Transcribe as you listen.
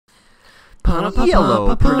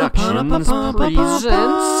Yellow Productions presents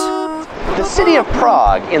the city of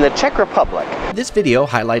Prague in the Czech Republic. This video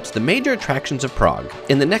highlights the major attractions of Prague.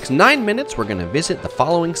 In the next 9 minutes, we're going to visit the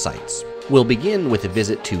following sites. We'll begin with a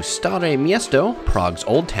visit to Staré Město, Prague's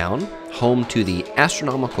old town, home to the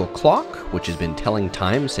Astronomical Clock, which has been telling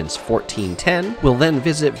time since 1410. We'll then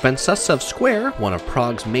visit Wenceslas Square, one of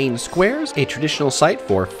Prague's main squares, a traditional site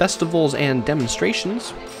for festivals and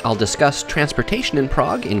demonstrations. I'll discuss transportation in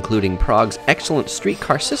Prague, including Prague's excellent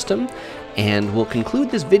streetcar system, and we'll conclude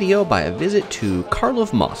this video by a visit to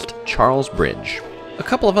Karlov Most, Charles Bridge. A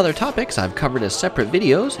couple of other topics I've covered as separate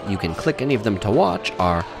videos, you can click any of them to watch,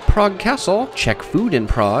 are Prague Castle, Czech food in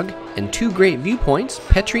Prague, and two great viewpoints,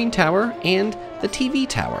 Petrine Tower and the TV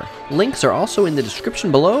Tower. Links are also in the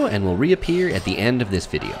description below and will reappear at the end of this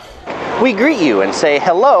video. We greet you and say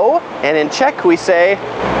hello, and in Czech we say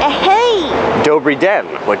hey, Dobrý den,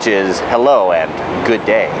 which is hello and good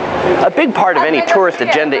day. A big part of any tourist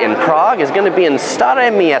agenda in Prague is going to be in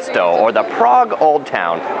Staré Město, or the Prague Old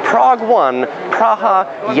Town. Prague 1, Praha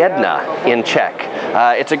 1 in Czech.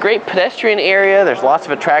 It's a great pedestrian area. There's lots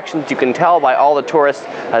of attractions. You can tell by all the tourists.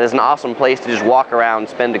 There's an awesome place to just walk around,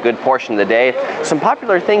 spend a good portion of the day. Some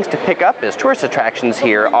popular things to pick up as tourist attractions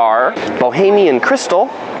here are Bohemian Crystal,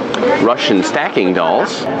 Russian stacking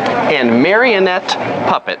dolls, and marionette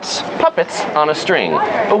puppets. Puppets on a string.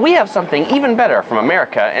 But we have something even better from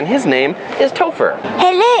America, and his name is Topher.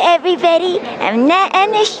 Hello everybody, I'm not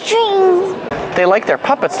on a string. They like their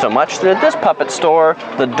puppets so much that at this puppet store,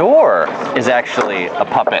 the door is actually a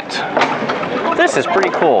puppet. This is pretty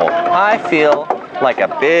cool. I feel like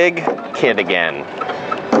a big kid again,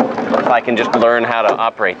 if I can just learn how to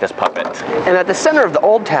operate this puppet. And at the center of the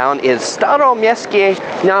old town is Staroměstské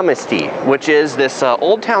náměstí, which is this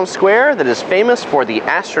old town square that is famous for the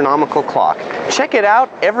astronomical clock. Check it out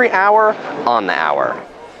every hour on the hour.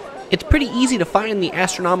 It's pretty easy to find the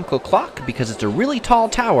astronomical clock because it's a really tall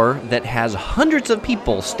tower that has hundreds of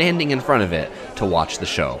people standing in front of it to watch the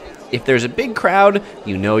show. If there's a big crowd,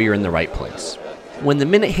 you know you're in the right place. When the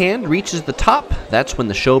minute hand reaches the top, that's when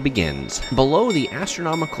the show begins. Below the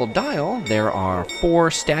astronomical dial, there are 4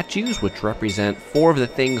 statues which represent 4 of the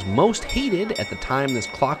things most hated at the time this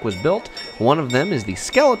clock was built. One of them is the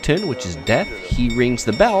skeleton, which is death. He rings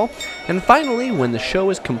the bell. And finally, when the show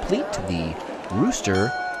is complete, the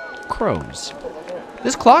rooster crows.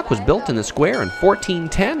 This clock was built in the square in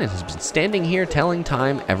 1410 and has been standing here telling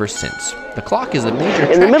time ever since. The clock is a major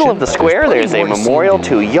attraction. In the middle of the square, there's a memorial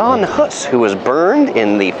to Jan Hus, who was burned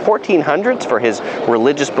in the 1400s for his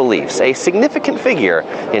religious beliefs, a significant figure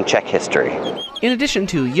in Czech history. In addition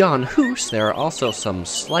to Jan Hus, there are also some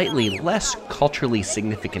slightly less culturally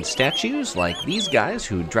significant statues, like these guys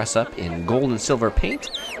who dress up in gold and silver paint,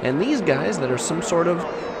 and these guys that are some sort of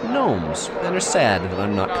gnomes and are sad that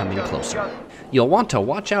I'm not coming closer. You'll want to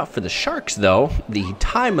watch out for the sharks, though. The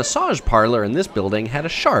Thai massage parlor in this building had a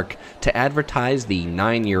shark to advertise the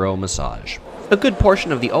 €9 massage. A good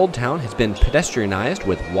portion of the old town has been pedestrianized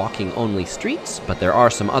with walking-only streets, but there are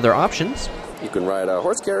some other options. You can ride a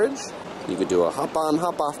horse carriage, you can do a hop-on,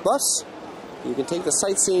 hop-off bus, you can take the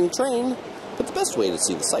sightseeing train, but the best way to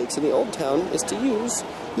see the sights in the old town is to use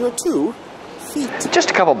your 2 feet.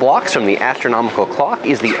 Just a couple blocks from the astronomical clock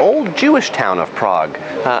is the old Jewish town of Prague.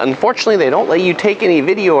 Unfortunately, they don't let you take any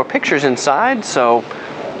video or pictures inside, so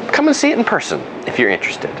come and see it in person if you're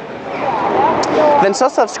interested.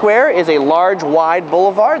 Wenceslas Square is a large, wide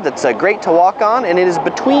boulevard that's great to walk on, and it is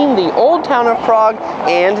between the old town of Prague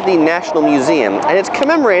and the National Museum, and it's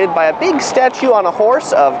commemorated by a big statue on a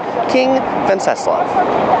horse of King Wenceslas.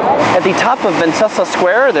 At the top of Wenceslas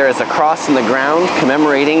Square, there is a cross in the ground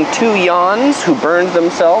commemorating 2 Jans who burned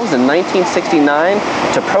themselves in 1969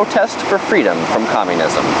 to protest for freedom from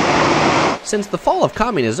communism. Since the fall of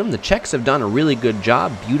communism, the Czechs have done a really good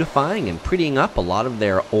job beautifying and prettying up a lot of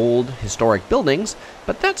their old historic buildings,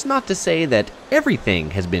 but that's not to say that everything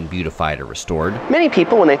has been beautified or restored. Many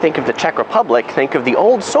people, when they think of the Czech Republic, think of the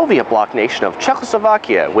old Soviet bloc nation of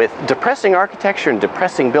Czechoslovakia with depressing architecture and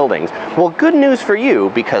depressing buildings. Well, good news for you,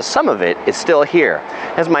 because some of it is still here.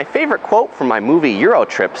 As my favorite quote from my movie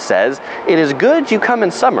Eurotrip says, "It is good you come in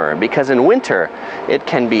summer, because in winter it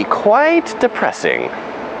can be quite depressing."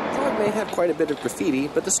 Prague may have quite a bit of graffiti,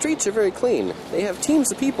 but the streets are very clean. They have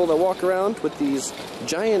teams of people that walk around with these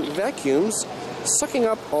giant vacuums sucking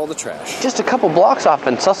up all the trash. Just a couple blocks off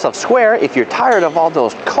Wenceslas Square, if you're tired of all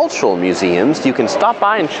those cultural museums, you can stop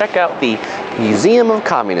by and check out the Museum of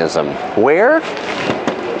Communism. Where?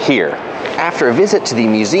 Here. After a visit to the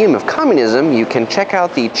Museum of Communism, you can check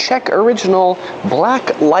out the Czech original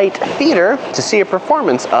Black Light Theater to see a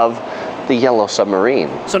performance of the Yellow Submarine.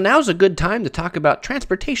 So now's a good time to talk about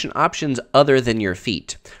transportation options other than your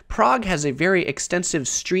feet. Prague has a very extensive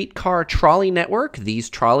streetcar trolley network, these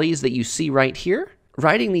trolleys that you see right here.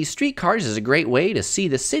 Riding these streetcars is a great way to see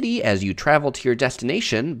the city as you travel to your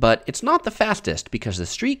destination, but it's not the fastest because the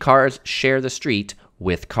streetcars share the street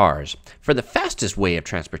with cars. For the fastest way of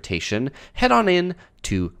transportation, head on in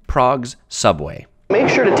to Prague's subway. Make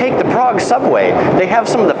sure to take the Prague subway. They have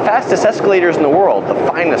some of the fastest escalators in the world, the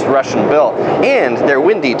finest Russian built, and they're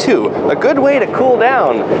windy too. A good way to cool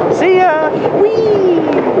down. See ya! Whee!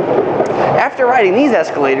 After riding these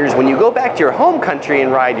escalators, when you go back to your home country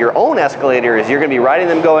and ride your own escalators, you're going to be riding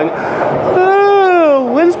them going,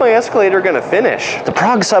 oh, when's my escalator going to finish? The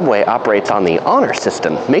Prague subway operates on the honor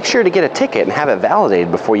system. Make sure to get a ticket and have it validated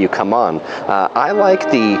before you come on. I like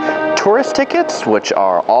the tourist tickets, which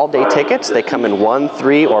are all-day tickets. They come in 1,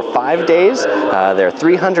 3, or 5 days. They're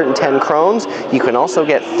 310 krones. You can also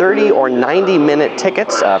get 30 or 90-minute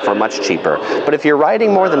tickets for much cheaper. But if you're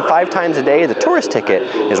riding more than 5 times a day, the tourist ticket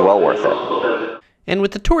is well worth it. And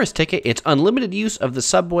with the tourist ticket, it's unlimited use of the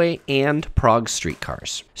subway and Prague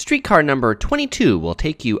streetcars. Streetcar number 22 will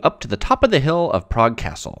take you up to the top of the hill of Prague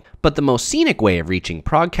Castle. But the most scenic way of reaching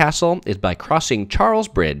Prague Castle is by crossing Charles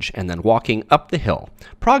Bridge and then walking up the hill.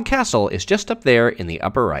 Prague Castle is just up there in the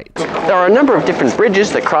upper right. There are a number of different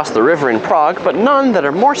bridges that cross the river in Prague, but none that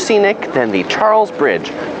are more scenic than the Charles Bridge,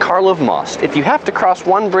 Karlov Most. If you have to cross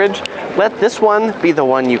one bridge, let this one be the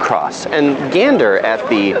one you cross, and gander at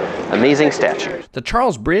the amazing statue. The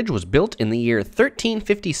Charles Bridge was built in the year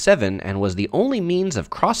 1357 and was the only means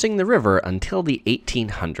of crossing the river until the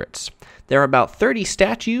 1800s. There are about 30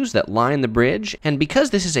 statues that line the bridge, and because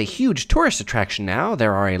this is a huge tourist attraction now,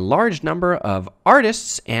 there are a large number of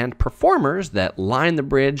artists and performers that line the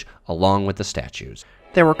bridge along with the statues.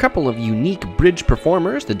 There were a couple of unique bridge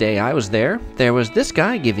performers the day I was there. There was this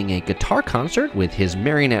guy giving a guitar concert with his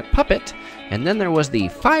marionette puppet, and then there was the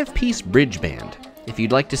 5-piece bridge band. If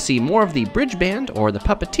you'd like to see more of the bridge band or the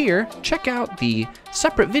puppeteer, check out the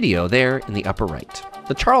separate video there in the upper right.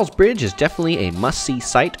 The Charles Bridge is definitely a must-see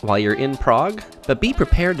sight while you're in Prague, but be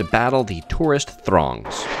prepared to battle the tourist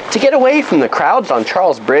throngs. To get away from the crowds on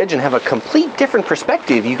Charles Bridge and have a complete different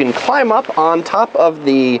perspective, you can climb up on top of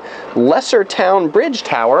the Lesser Town Bridge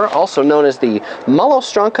Tower, also known as the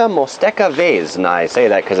Malostranka Mosteka Vase. And I say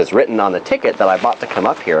that because it's written on the ticket that I bought to come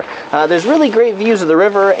up here. There's really great views of the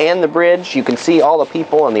river and the bridge. You can see all the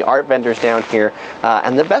people and the art vendors down here.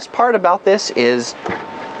 And the best part about this is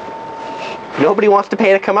nobody wants to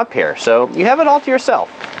pay to come up here, so you have it all to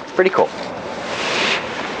yourself. It's pretty cool.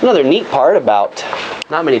 Another neat part about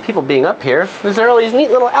not many people being up here is there are all these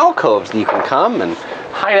neat little alcoves that you can come and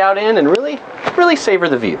hide out in and really savor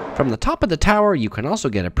the view. From the top of the tower, you can also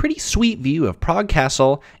get a pretty sweet view of Prague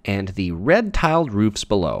Castle and the red tiled roofs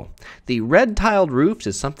below. The red tiled roofs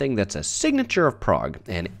is something that's a signature of Prague,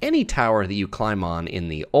 and any tower that you climb on in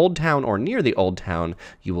the Old Town or near the Old Town,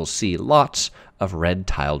 you will see lots of red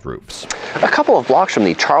tiled roofs. A couple of blocks from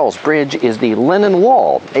the Charles Bridge is the Lennon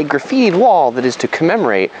Wall, a graffitied wall that is to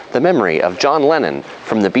commemorate the memory of John Lennon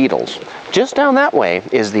from the Beatles. Just down that way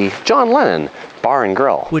is the John Lennon Bar and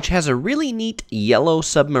Grill, which has a really neat yellow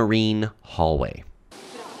submarine hallway.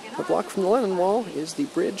 A block from the Lennon Wall is the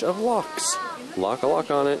Bridge of Locks. Lock a lock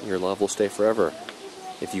on it, your love will stay forever.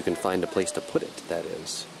 If you can find a place to put it, that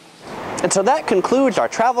is. And so that concludes our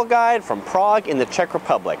travel guide from Prague in the Czech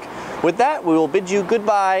Republic. With that, we will bid you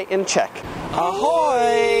goodbye in Czech.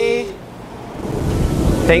 Ahoy!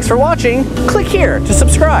 Thanks for watching. Click here to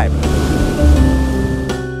subscribe.